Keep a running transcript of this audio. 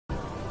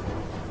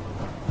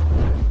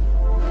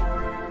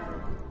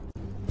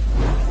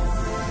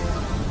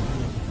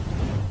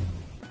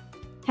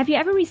Have you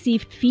ever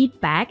received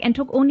feedback and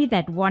took only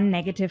that one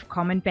negative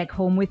comment back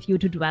home with you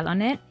to dwell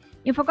on it?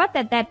 You forgot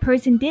that that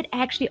person did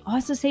actually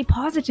also say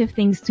positive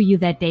things to you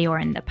that day or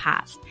in the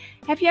past.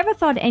 Have you ever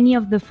thought any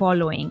of the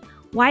following?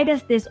 Why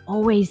does this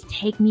always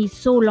take me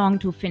so long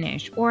to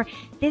finish? Or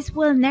this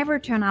will never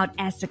turn out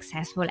as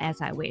successful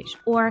as I wish?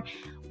 Or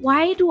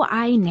why do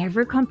I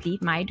never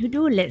complete my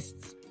to-do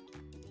lists?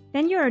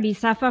 Then you already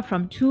suffer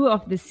from 2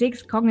 of the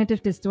 6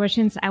 cognitive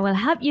distortions I will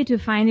help you to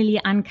finally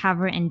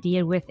uncover and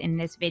deal with in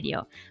this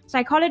video.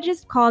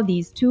 Psychologists call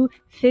these 2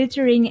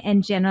 filtering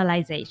and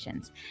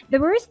generalizations. The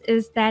worst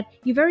is that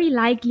you very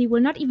likely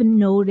will not even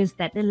notice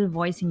that little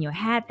voice in your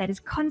head that is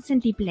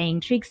constantly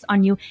playing tricks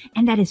on you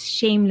and that is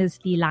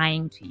shamelessly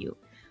lying to you.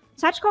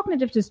 Such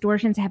cognitive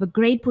distortions have a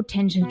great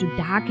potential to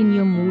darken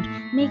your mood,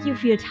 make you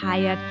feel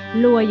tired,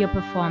 lower your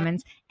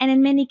performance, and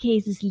in many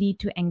cases lead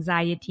to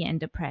anxiety and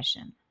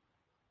depression.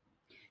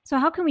 So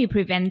how can we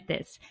prevent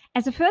this?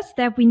 As a first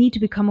step, we need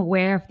to become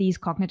aware of these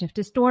cognitive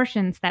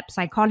distortions that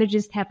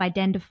psychologists have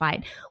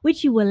identified,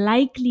 which you will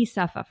likely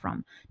suffer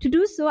from. To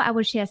do so, I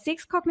will share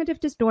 6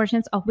 cognitive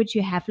distortions of which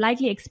you have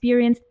likely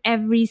experienced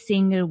every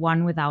single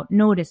one without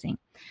noticing.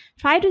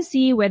 Try to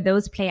see where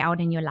those play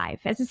out in your life.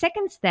 As a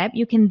second step,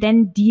 you can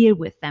then deal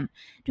with them.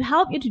 To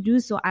help you to do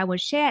so, I will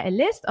share a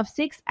list of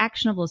 6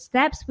 actionable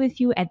steps with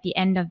you at the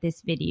end of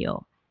this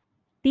video.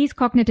 These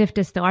cognitive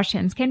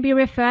distortions can be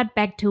referred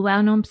back to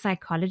well-known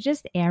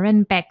psychologist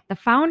Beck, the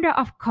founder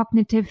of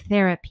cognitive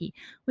therapy,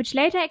 which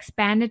later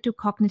expanded to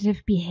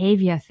cognitive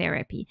behavior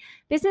therapy.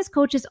 Business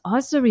coaches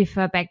also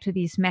refer back to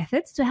these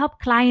methods to help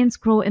clients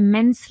grow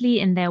immensely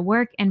in their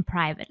work and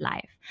private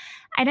life.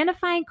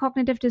 Identifying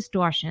cognitive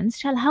distortions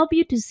shall help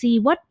you to see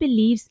what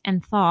beliefs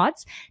and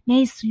thoughts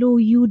may slow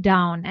you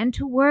down and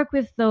to work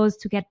with those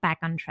to get back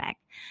on track.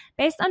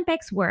 Based on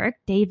Beck's work,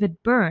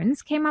 David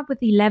Burns came up with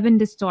 11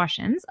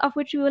 distortions, of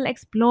which we will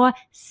explore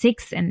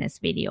 6 in this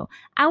video.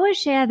 I will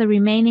share the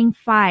remaining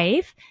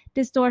 5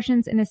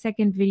 distortions in a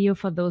second video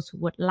for those who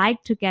would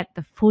like to get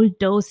the full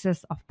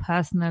doses of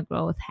personal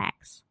growth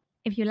hacks.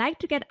 If you like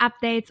to get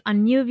updates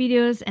on new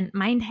videos and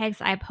mind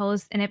hacks I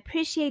post and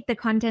appreciate the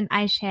content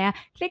I share,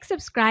 click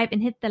subscribe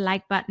and hit the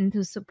like button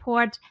to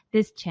support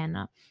this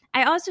channel.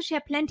 I also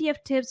share plenty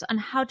of tips on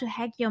how to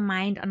hack your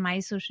mind on my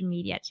social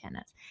media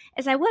channels.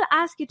 As I will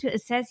ask you to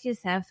assess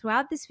yourself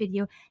throughout this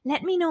video,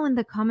 let me know in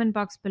the comment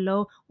box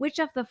below which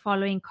of the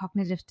following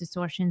cognitive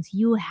distortions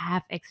you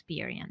have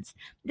experienced.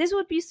 This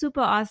would be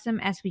super awesome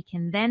as we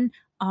can then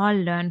all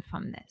learn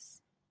from this.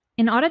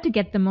 In order to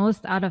get the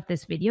most out of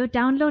this video,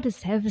 download a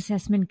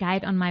self-assessment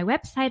guide on my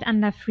website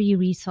under free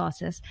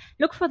resources.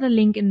 Look for the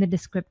link in the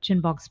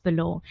description box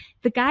below.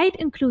 The guide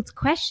includes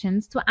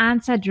questions to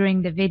answer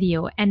during the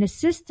video and a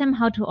system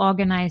how to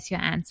organize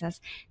your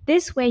answers.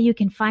 This way you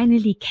can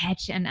finally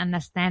catch and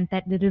understand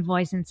that little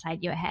voice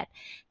inside your head.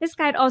 This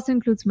guide also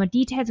includes more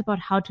details about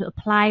how to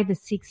apply the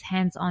 6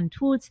 hands-on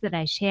tools that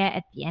I share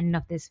at the end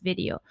of this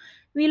video.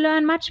 We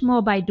learn much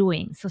more by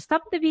doing, so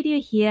stop the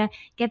video here,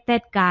 get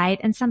that guide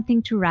and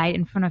something to write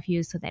in front of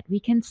you so that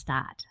we can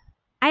start.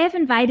 I have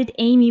invited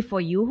Amy for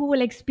you, who will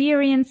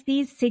experience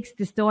these 6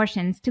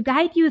 distortions to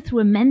guide you through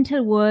a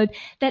mental world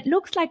that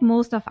looks like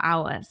most of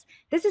ours.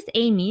 This is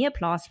Amy.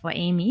 Applause for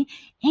Amy.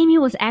 Amy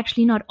was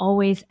actually not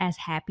always as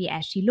happy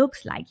as she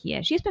looks like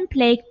here. She's been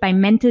plagued by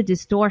mental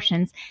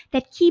distortions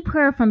that keep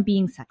her from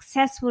being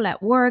successful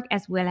at work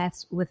as well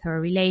as with her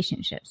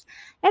relationships.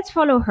 Let's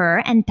follow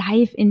her and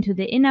dive into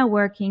the inner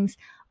workings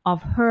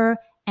of her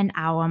and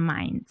our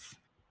minds.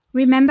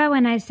 Remember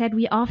when I said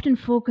we often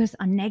focus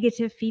on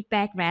negative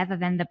feedback rather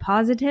than the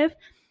positive?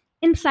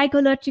 In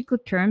psychological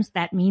terms,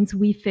 that means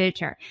we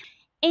filter.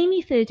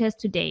 Amy filters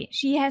today.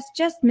 She has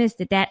just missed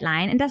a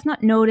deadline and does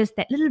not notice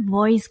that little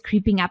voice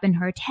creeping up in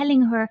her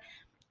telling her,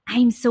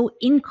 "I'm so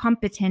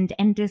incompetent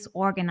and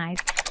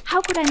disorganized. How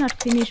could I not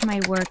finish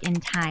my work in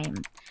time?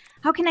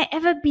 How can I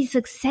ever be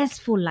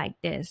successful like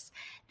this?"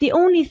 The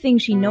only thing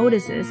she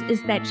notices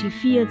is that she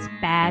feels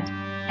bad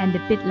and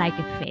a bit like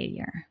a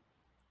failure.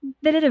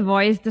 The little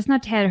voice does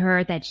not tell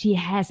her that she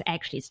has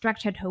actually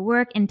structured her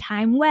work in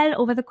time well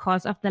over the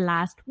course of the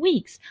last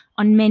weeks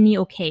on many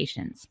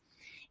occasions.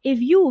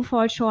 If you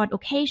fall short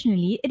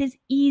occasionally, it is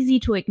easy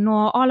to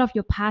ignore all of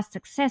your past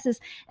successes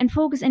and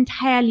focus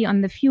entirely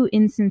on the few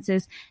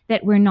instances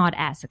that were not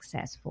as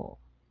successful.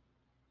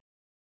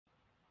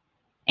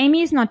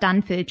 Amy is not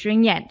done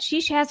filtering yet.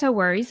 She shares her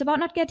worries about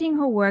not getting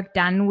her work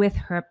done with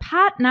her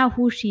partner,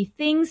 who she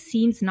thinks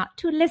seems not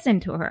to listen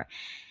to her.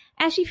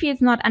 As she feels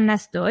not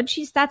understood,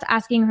 she starts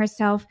asking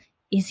herself,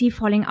 is he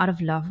falling out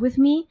of love with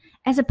me?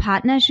 As a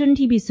partner, shouldn't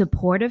he be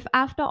supportive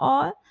after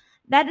all?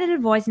 That little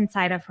voice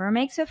inside of her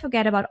makes her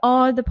forget about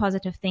all the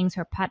positive things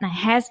her partner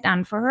has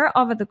done for her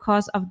over the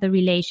course of the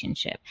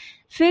relationship,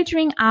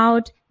 filtering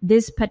out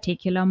this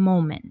particular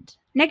moment.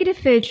 Negative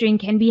filtering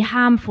can be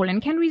harmful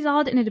and can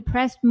result in a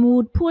depressed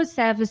mood, poor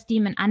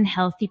self-esteem, and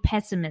unhealthy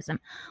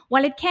pessimism.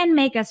 While it can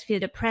make us feel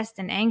depressed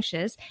and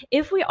anxious,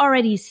 if we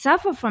already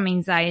suffer from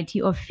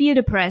anxiety or feel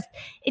depressed,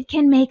 it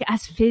can make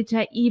us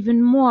filter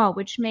even more,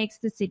 which makes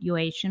the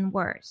situation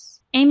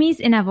worse. Amy's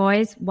inner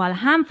voice, while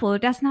harmful,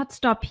 does not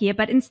stop here,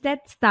 but instead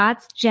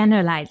starts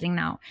generalizing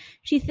now.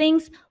 She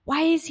thinks,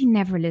 why is he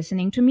never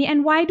listening to me?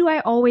 And why do I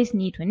always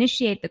need to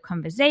initiate the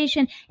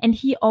conversation? And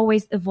he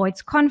always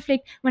avoids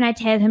conflict when I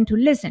tell him to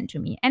listen to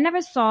me and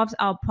never solves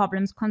our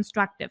problems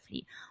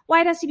constructively.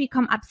 Why does he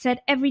become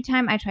upset every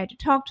time I try to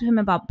talk to him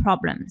about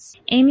problems?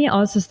 Amy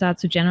also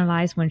starts to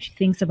generalize when she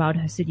thinks about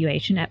her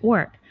situation at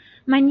work.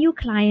 My new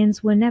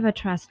clients will never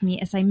trust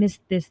me as I missed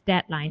this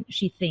deadline,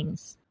 she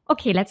thinks.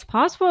 Okay, let's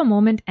pause for a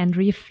moment and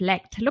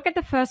reflect. Look at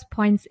the first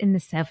points in the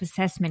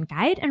self-assessment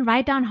guide and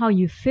write down how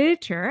you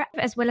filter,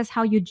 as well as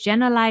how you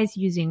generalize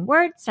using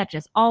words such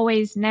as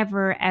always,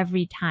 never,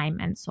 every time,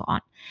 and so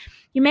on.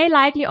 You may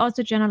likely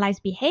also generalize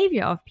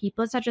behavior of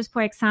people, such as,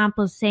 for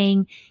example,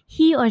 saying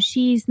he or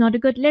she is not a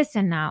good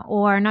listener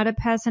or not a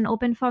person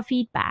open for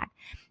feedback.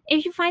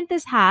 If you find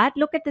this hard,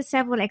 look at the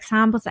several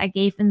examples I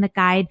gave in the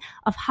guide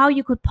of how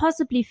you could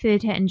possibly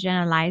filter and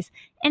generalize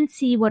and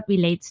see what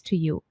relates to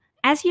you.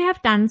 As you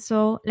have done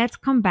so, let's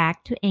come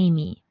back to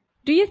Amy.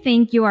 Do you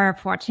think you are a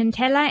fortune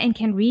teller and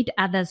can read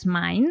others'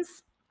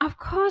 minds? Of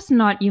course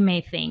not, you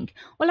may think.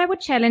 Well, I would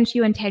challenge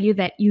you and tell you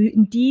that you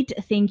indeed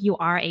think you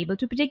are able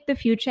to predict the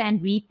future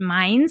and read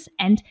minds,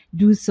 and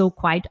do so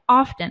quite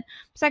often.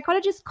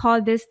 Psychologists call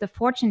this the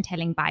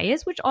fortune-telling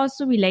bias, which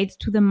also relates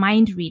to the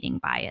mind-reading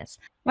bias.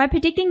 While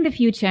predicting the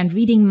future and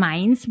reading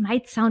minds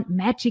might sound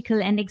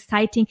magical and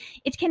exciting,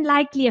 it can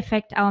likely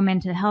affect our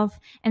mental health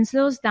and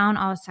slows down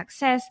our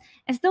success,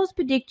 as those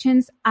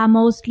predictions are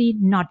mostly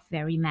not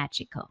very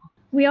magical.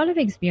 We all have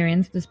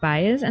experienced this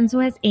bias, and so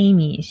has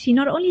Amy. She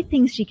not only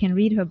thinks she can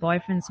read her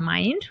boyfriend's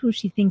mind, who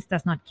she thinks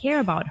does not care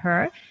about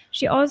her,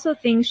 she also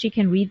thinks she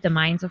can read the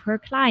minds of her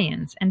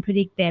clients and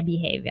predict their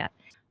behavior.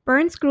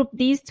 Burns grouped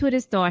these two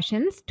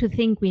distortions, to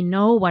think we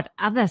know what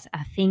others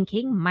are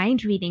thinking,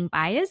 mind-reading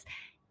bias,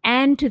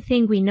 and to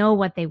think we know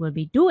what they will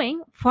be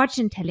doing,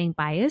 fortune-telling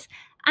bias,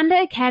 under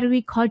a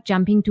category called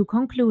jumping to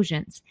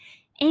conclusions.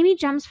 Amy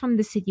jumps from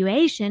the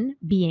situation,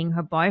 being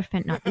her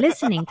boyfriend not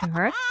listening to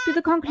her, to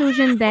the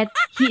conclusion that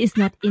he is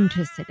not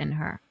interested in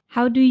her.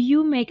 How do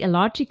you make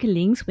illogical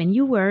links when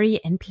you worry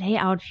and play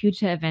out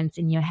future events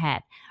in your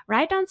head?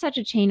 Write down such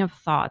a chain of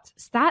thoughts.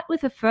 Start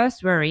with the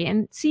first worry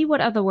and see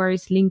what other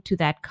worries linked to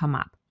that come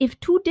up. If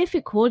too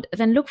difficult,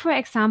 then look for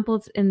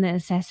examples in the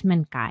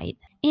assessment guide.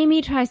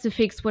 Amy tries to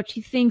fix what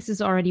she thinks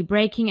is already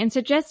breaking and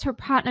suggests her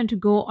partner to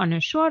go on a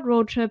short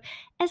road trip,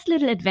 as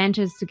little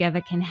adventures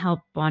together can help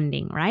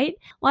bonding, right?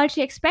 While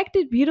she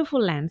expected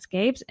beautiful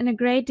landscapes and a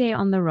great day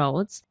on the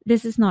roads,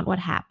 this is not what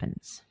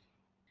happens.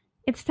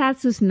 It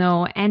starts to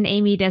snow, and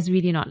Amy does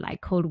really not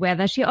like cold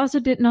weather. She also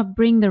did not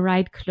bring the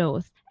right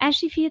clothes. As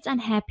she feels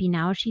unhappy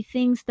now, she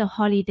thinks the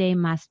holiday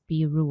must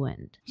be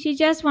ruined. She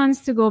just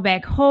wants to go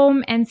back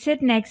home and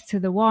sit next to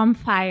the warm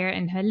fire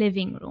in her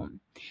living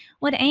room.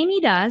 What Amy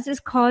does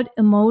is called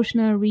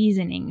emotional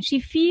reasoning.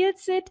 She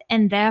feels it,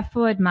 and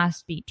therefore it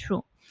must be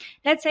true.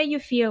 Let's say you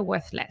feel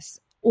worthless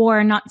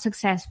or not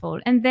successful,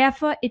 and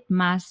therefore it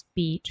must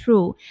be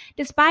true.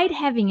 Despite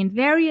having in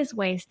various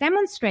ways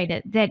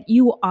demonstrated that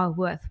you are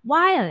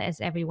worthwhile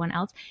as everyone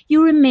else,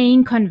 you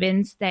remain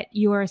convinced that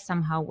you are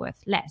somehow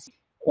worth less.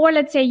 Or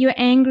let's say you're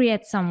angry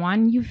at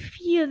someone, you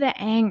feel the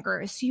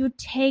anger, so you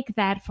take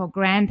that for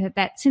granted,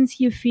 that since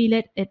you feel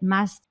it, it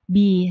must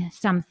be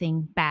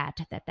something bad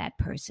that that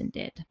person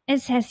did.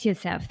 Assess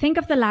yourself. Think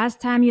of the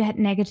last time you had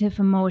negative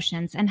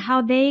emotions and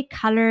how they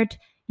colored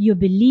your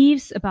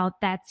beliefs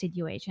about that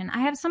situation. I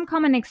have some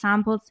common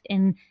examples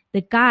in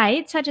the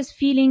guide, such as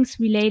feelings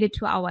related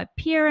to our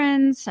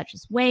appearance, such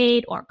as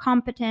weight or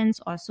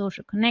competence or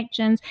social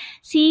connections.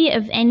 See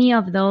if any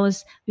of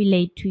those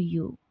relate to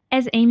you.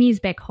 As Amy is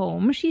back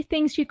home, she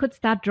thinks she could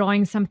start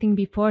drawing something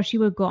before she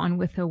will go on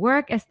with her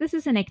work, as this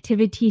is an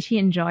activity she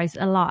enjoys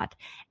a lot.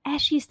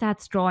 As she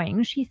starts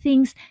drawing, she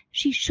thinks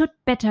she should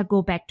better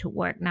go back to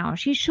work now.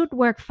 She should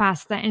work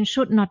faster and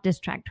should not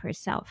distract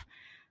herself.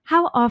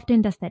 How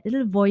often does that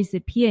little voice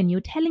appear in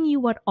you telling you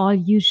what all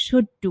you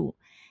should do?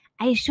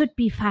 I should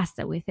be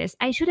faster with this.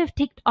 I should have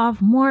ticked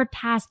off more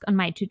tasks on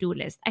my to-do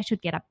list. I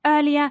should get up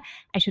earlier.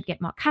 I should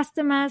get more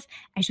customers.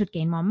 I should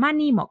gain more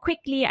money more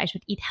quickly. I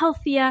should eat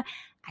healthier.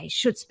 I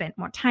should spend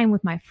more time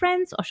with my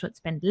friends, or should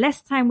spend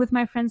less time with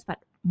my friends, but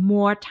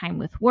more time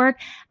with work.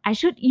 I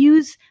should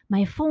use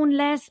my phone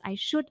less. I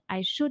should.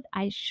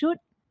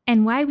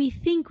 And why we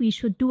think we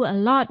should do a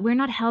lot, we're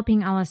not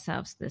helping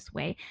ourselves this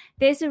way.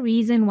 There's a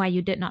reason why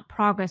you did not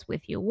progress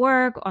with your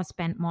work or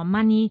spend more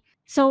money.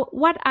 So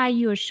what are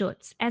your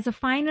shoulds? As a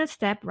final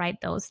step,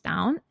 write those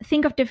down.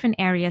 Think of different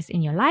areas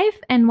in your life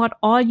and what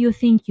all you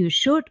think you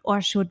should or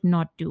should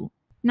not do.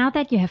 Now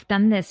that you have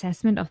done the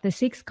assessment of the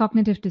 6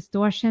 cognitive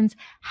distortions,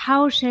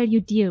 how shall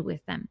you deal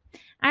with them?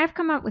 I have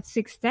come up with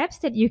 6 steps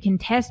that you can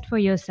test for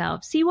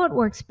yourself. See what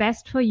works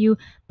best for you,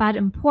 but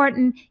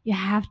important, you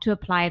have to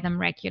apply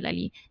them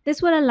regularly.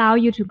 This will allow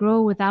you to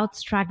grow without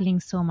struggling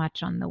so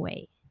much on the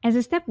way. As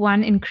a step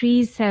 1,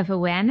 increase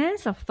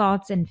self-awareness of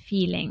thoughts and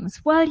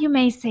feelings. Well, you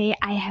may say,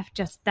 I have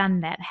just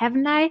done that,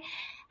 haven't I?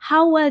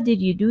 How well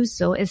did you do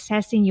so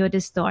assessing your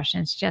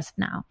distortions just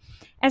now?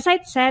 As I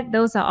said,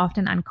 those are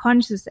often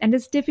unconscious and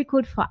it's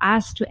difficult for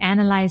us to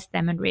analyze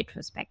them in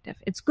retrospective.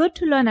 It's good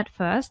to learn at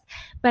first,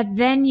 but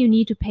then you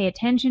need to pay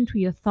attention to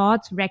your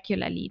thoughts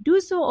regularly.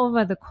 Do so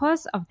over the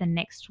course of the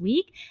next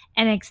week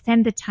and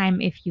extend the time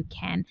if you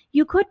can.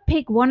 You could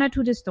pick one or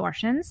two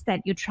distortions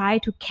that you try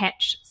to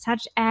catch,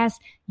 such as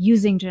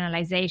using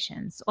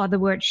generalizations or the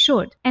word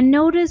should, and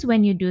notice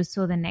when you do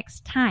so the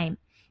next time.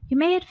 You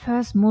may at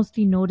first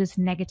mostly notice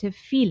negative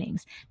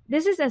feelings.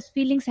 This is as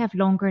feelings have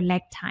longer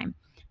lag time.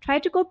 Try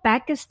to go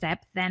back a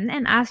step then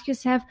and ask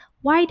yourself,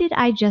 why did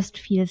I just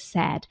feel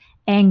sad,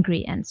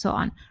 angry, and so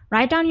on?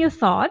 Write down your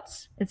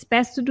thoughts. It's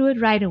best to do it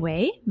right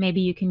away.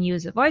 Maybe you can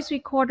use a voice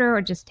recorder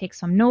or just take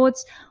some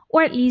notes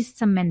or at least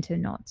some mental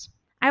notes.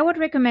 I would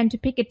recommend to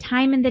pick a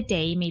time in the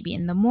day, maybe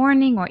in the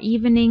morning or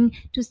evening,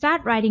 to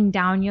start writing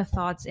down your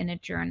thoughts in a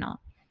journal.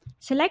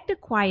 Select a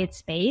quiet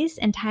space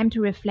and time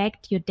to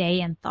reflect your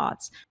day and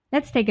thoughts.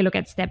 Let's take a look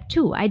at step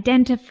 2,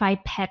 identify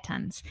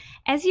patterns.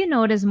 As you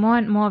notice more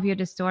and more of your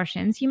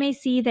distortions, you may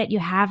see that you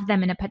have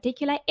them in a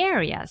particular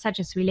area, such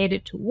as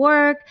related to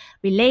work,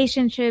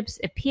 relationships,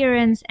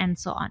 appearance, and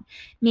so on.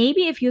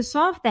 Maybe if you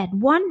solve that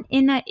one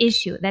inner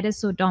issue that is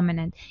so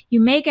dominant, you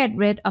may get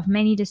rid of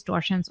many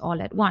distortions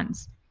all at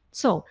once.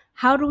 So,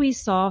 how do we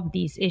solve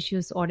these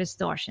issues or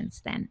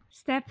distortions then?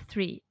 Step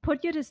 3,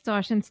 put your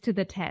distortions to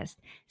the test.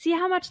 See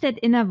how much that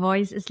inner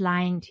voice is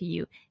lying to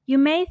you. You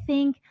may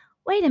think,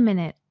 wait a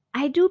minute,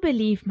 I do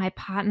believe my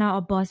partner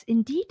or boss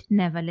indeed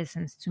never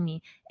listens to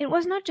me. It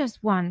was not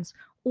just once.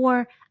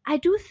 Or I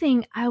do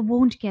think I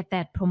won't get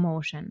that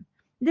promotion.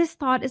 This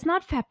thought is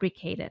not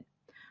fabricated.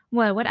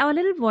 Well, what our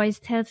little voice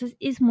tells us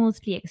is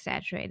mostly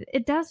exaggerated.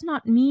 It does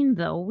not mean,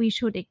 though, we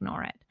should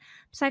ignore it.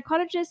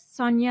 Psychologist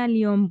Sonja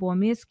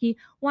Lyubomirsky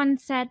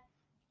once said,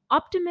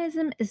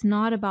 optimism is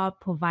not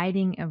about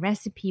providing a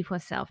recipe for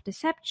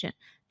self-deception.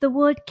 The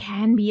world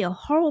can be a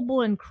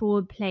horrible and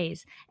cruel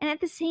place, and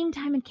at the same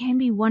time it can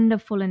be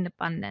wonderful and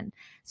abundant.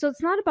 So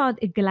it's not about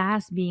a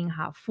glass being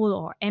half full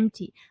or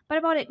empty, but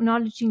about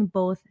acknowledging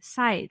both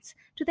sides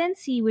to then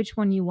see which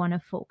one you want to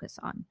focus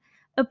on.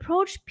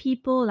 Approach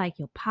people like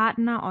your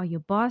partner or your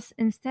boss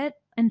instead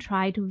and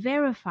try to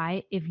verify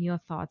if your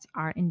thoughts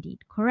are indeed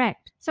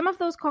correct. Some of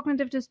those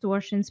cognitive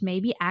distortions may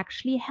be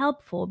actually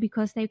helpful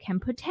because they can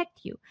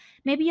protect you.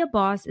 Maybe your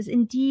boss is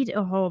indeed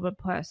a horrible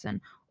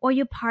person, or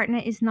your partner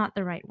is not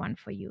the right one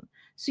for you.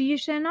 So you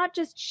shall not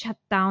just shut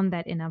down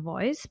that inner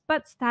voice,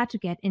 but start to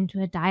get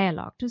into a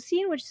dialogue to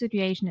see in which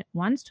situation it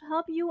wants to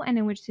help you and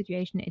in which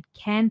situation it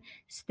can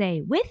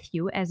stay with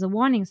you as a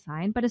warning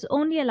sign, but is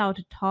only allowed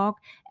to talk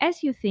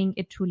as you think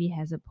it truly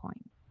has a point.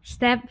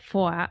 Step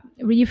 4,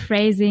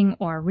 rephrasing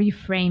or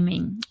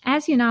reframing.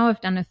 As you now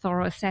have done a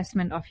thorough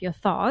assessment of your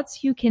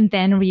thoughts, you can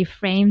then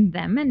reframe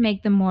them and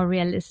make them more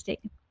realistic.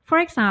 For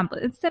example,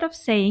 instead of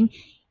saying,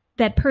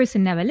 that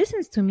person never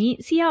listens to me,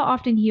 see how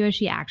often he or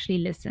she actually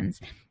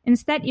listens.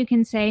 Instead, you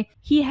can say,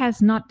 he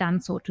has not done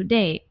so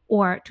today,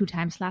 or 2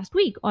 times last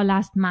week, or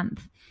last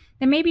month.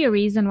 There may be a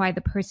reason why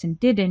the person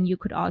didn't. You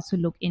could also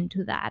look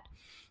into that.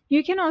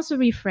 You can also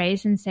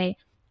rephrase and say,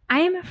 I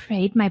am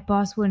afraid my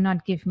boss will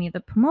not give me the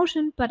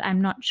promotion, but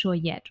I'm not sure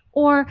yet.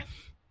 Or,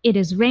 it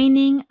is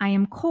raining, I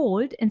am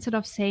cold, instead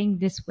of saying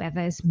this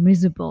weather is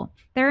miserable.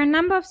 There are a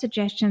number of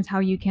suggestions how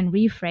you can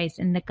rephrase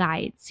in the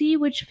guide. See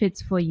which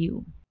fits for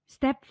you.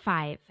 Step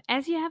 5.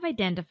 As you have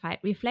identified,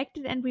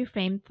 reflected, and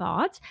reframed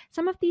thoughts,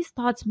 some of these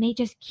thoughts may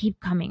just keep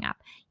coming up.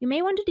 You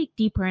may want to dig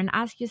deeper and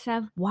ask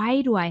yourself,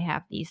 why do I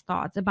have these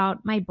thoughts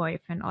about my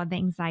boyfriend or the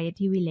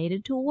anxiety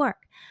related to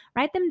work?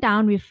 Write them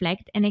down,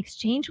 reflect, and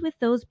exchange with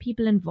those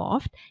people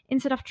involved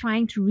instead of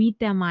trying to read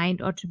their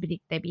mind or to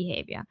predict their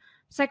behavior.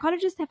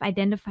 Psychologists have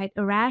identified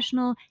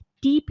irrational,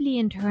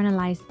 deeply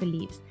internalized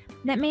beliefs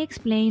that may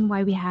explain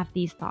why we have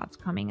these thoughts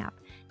coming up.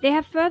 They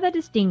have further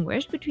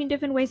distinguished between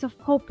different ways of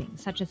coping,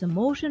 such as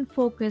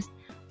emotion-focused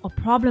or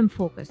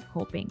problem-focused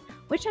coping,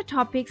 which are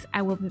topics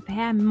I will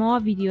prepare more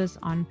videos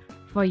on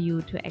for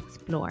you to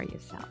explore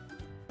yourself.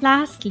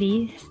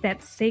 Lastly,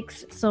 step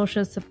 6,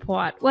 social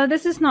support. Well,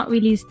 this is not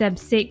really step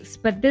 6,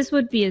 but this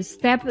would be a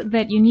step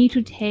that you need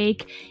to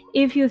take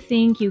if you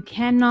think you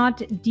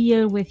cannot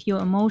deal with your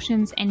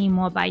emotions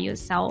anymore by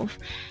yourself.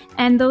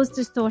 And those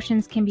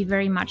distortions can be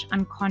very much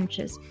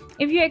unconscious.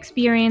 If you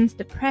experience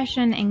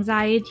depression,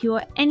 anxiety,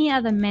 or any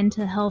other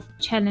mental health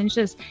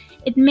challenges,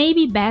 it may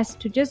be best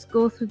to just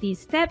go through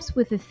these steps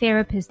with a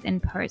therapist in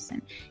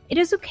person. It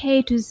is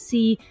okay to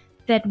see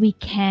that we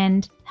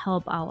can't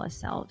help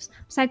ourselves.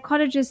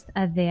 Psychologists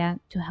are there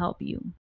to help you.